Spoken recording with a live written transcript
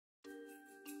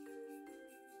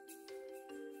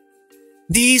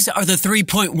These are the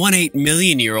 3.18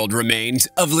 million-year-old remains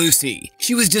of Lucy.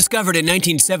 She was discovered in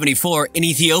 1974 in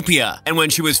Ethiopia, and when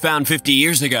she was found 50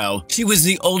 years ago, she was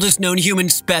the oldest known human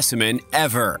specimen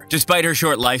ever. Despite her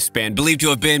short lifespan, believed to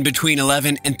have been between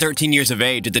 11 and 13 years of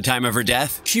age at the time of her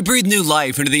death, she breathed new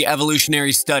life into the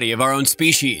evolutionary study of our own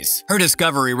species. Her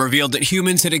discovery revealed that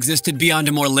humans had existed beyond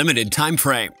a more limited time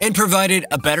frame, and provided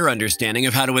a better understanding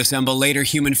of how to assemble later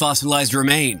human fossilized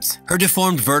remains. Her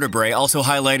deformed vertebrae also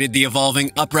highlighted the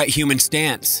evolving upright human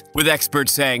stance, with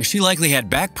experts saying she likely had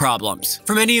back problems.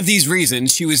 For many of these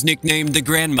reasons, she was nicknamed the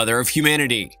grandmother of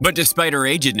humanity. But despite her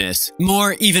agedness,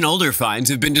 more, even older finds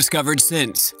have been discovered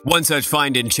since. One such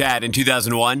find in Chad in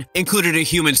 2001 included a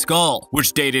human skull,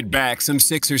 which dated back some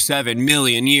 6 or 7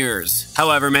 million years.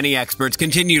 However, many experts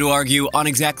continue to argue on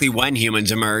exactly when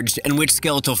humans emerged and which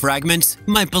skeletal fragments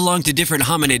might belong to different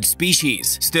hominid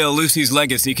species. Still, Lucy's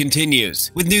legacy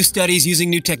continues, with new studies using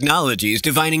new technologies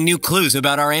divining new clues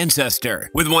about our ancestor,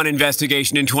 with one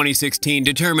investigation in 2016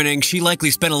 determining she likely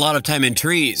spent a lot of time in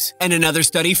trees, and another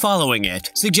study following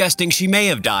it, suggesting she may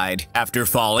have died after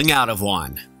falling out of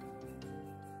one.